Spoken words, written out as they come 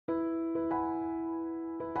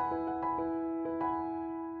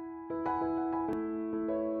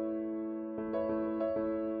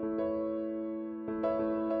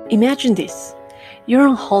Imagine this. You're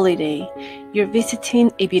on holiday, you're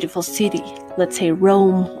visiting a beautiful city, let's say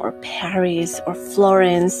Rome or Paris or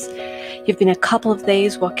Florence. You've been a couple of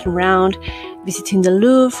days walking around, visiting the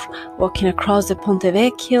Louvre, walking across the Ponte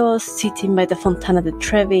Vecchio, sitting by the Fontana di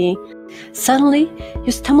Trevi. Suddenly,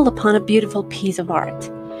 you stumble upon a beautiful piece of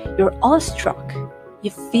art. You're awestruck.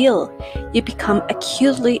 You become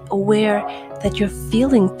acutely aware that you're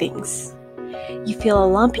feeling things. You feel a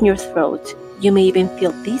lump in your throat. You may even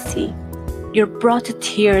feel dizzy. You're brought to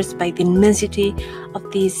tears by the immensity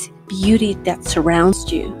of this beauty that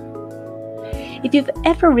surrounds you. If you've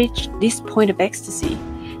ever reached this point of ecstasy,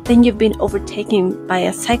 then you've been overtaken by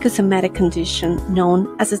a psychosomatic condition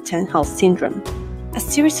known as a Stendhal syndrome, a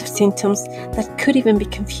series of symptoms that could even be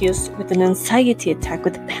confused with an anxiety attack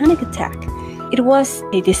with a panic attack. It was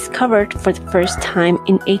discovered for the first time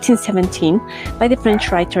in 1817 by the French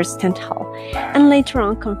writer Stendhal, and later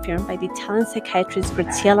on confirmed by the Italian psychiatrist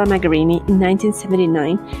Graziella Magarini in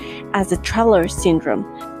 1979 as the traveler syndrome,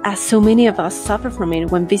 as so many of us suffer from it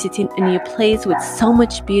when visiting a new place with so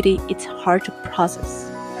much beauty it's hard to process.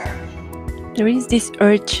 There is this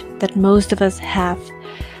urge that most of us have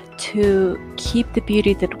to keep the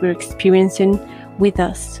beauty that we're experiencing with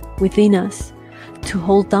us, within us, to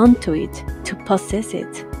hold on to it, to possess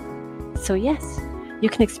it. So yes, you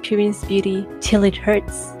can experience beauty till it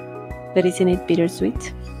hurts, but isn't it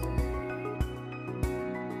bittersweet?